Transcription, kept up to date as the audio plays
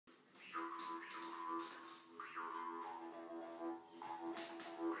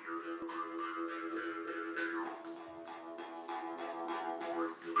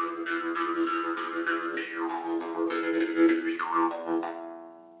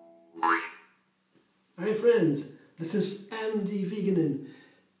Hi friends, this is MD Veganin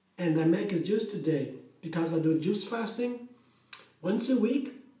and I make a juice today because I do juice fasting once a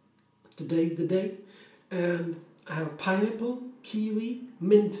week. Today's the day, and I have pineapple, kiwi,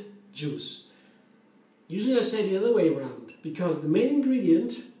 mint juice. Usually I say the other way around because the main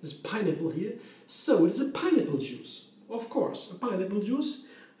ingredient is pineapple here, so it is a pineapple juice. Of course, a pineapple juice.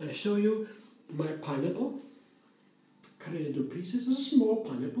 I show you my pineapple. Cut it into pieces. It's a small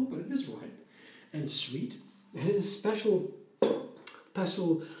pineapple, but it is ripe and sweet. And it is a special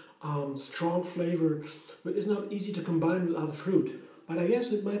strong flavor, but it's not easy to combine with other fruit. But I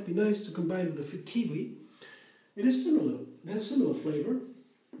guess it might be nice to combine with the kiwi. It is similar. It has a similar flavor,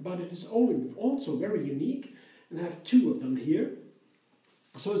 but it is also very unique. And I have two of them here,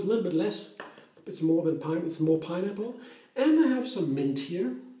 so it's a little bit less. It's more than it's more pineapple, and I have some mint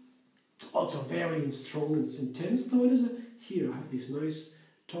here. Also very strong and it's intense. Though it is here I have these nice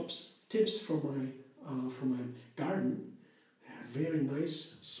tips from my garden. They are very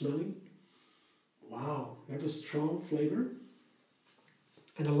nice smelling. Wow, they have a strong flavor.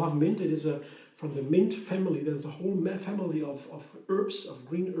 And I love mint. It is from the mint family. There's a whole family of herbs, of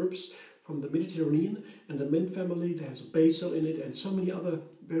green herbs from the Mediterranean. And the mint family, there's basil in it and so many other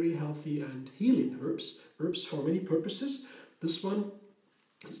very healthy and healing herbs for many purposes. This one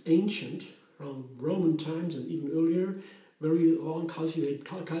is ancient, around Roman times and even earlier, very long cultivated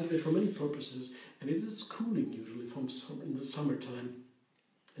for many purposes. And it is cooling usually in the summertime.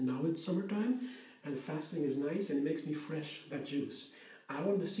 And now it's summertime and fasting is nice and it makes me fresh, that juice. I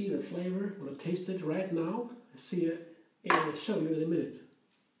want to see the flavor, I want to taste it right now. See it and I'll show you in a minute.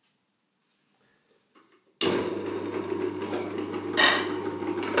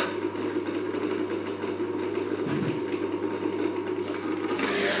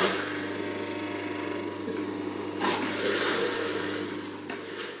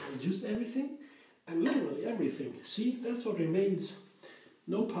 I juiced everything, and literally everything. See, that's what remains.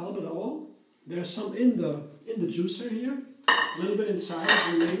 No pulp at all. There's some in the juicer here. A little bit inside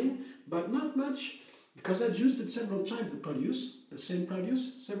remaining, but not much, because I juiced it several times, the same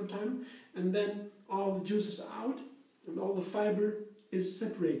produce several times, and then all the juice is out and all the fiber is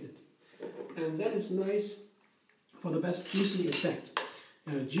separated. And that is nice for the best juicing effect.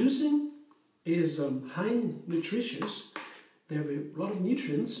 Juicing is high nutritious. They have a lot of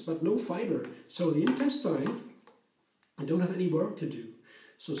nutrients, but no fiber. So the intestine, I don't have any work to do.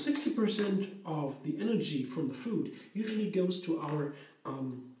 So 60% of the energy from the food usually goes to our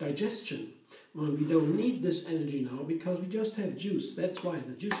digestion. Well, we don't need this energy now because we just have juice. That's why it's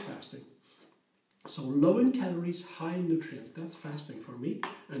the juice fasting. So low in calories, high in nutrients. That's fasting for me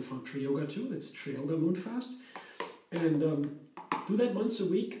and for Tree Yoga too. It's Tree Yoga Moon Fast. And do that once a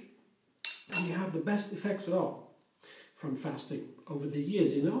week and you have the best effects at all from fasting over the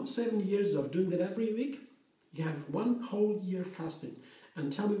years. 7 years of doing that every week. You have one whole year fasting.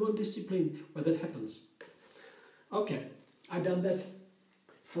 And tell me one discipline where that happens. Okay, I've done that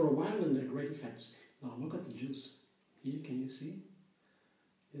for a while and they're great effects. Now look at the juice. Here, can you see?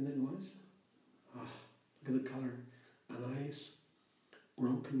 Isn't that nice? Ah, look at the color. A nice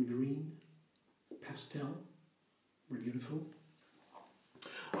broken green pastel. Very beautiful.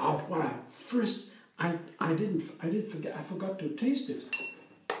 Oh, well, I forgot to taste it.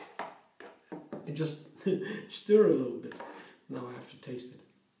 It just stir a little bit. Now I have to taste it.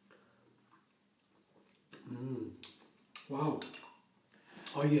 Wow.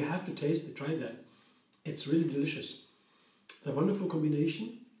 Oh, you have to taste it. Try that. It's really delicious. It's a wonderful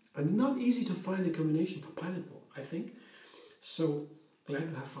combination. And not easy to find a combination for pineapple, I think. So glad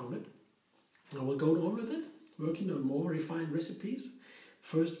to have found it. I will go on with it, working on more refined recipes.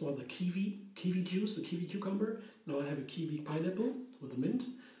 First was the kiwi juice, the kiwi cucumber. Now I have a kiwi pineapple with the mint.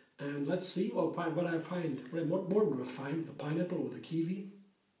 And let's see what I find. What more do I find? The pineapple or the kiwi.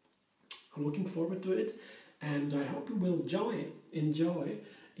 I'm looking forward to it. And I hope you will enjoy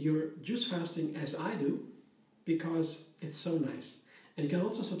your juice fasting as I do, because it's so nice. And you can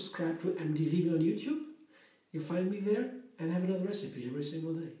also subscribe to MD Vegan on YouTube. You find me there and have another recipe every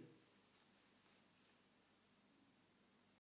single day.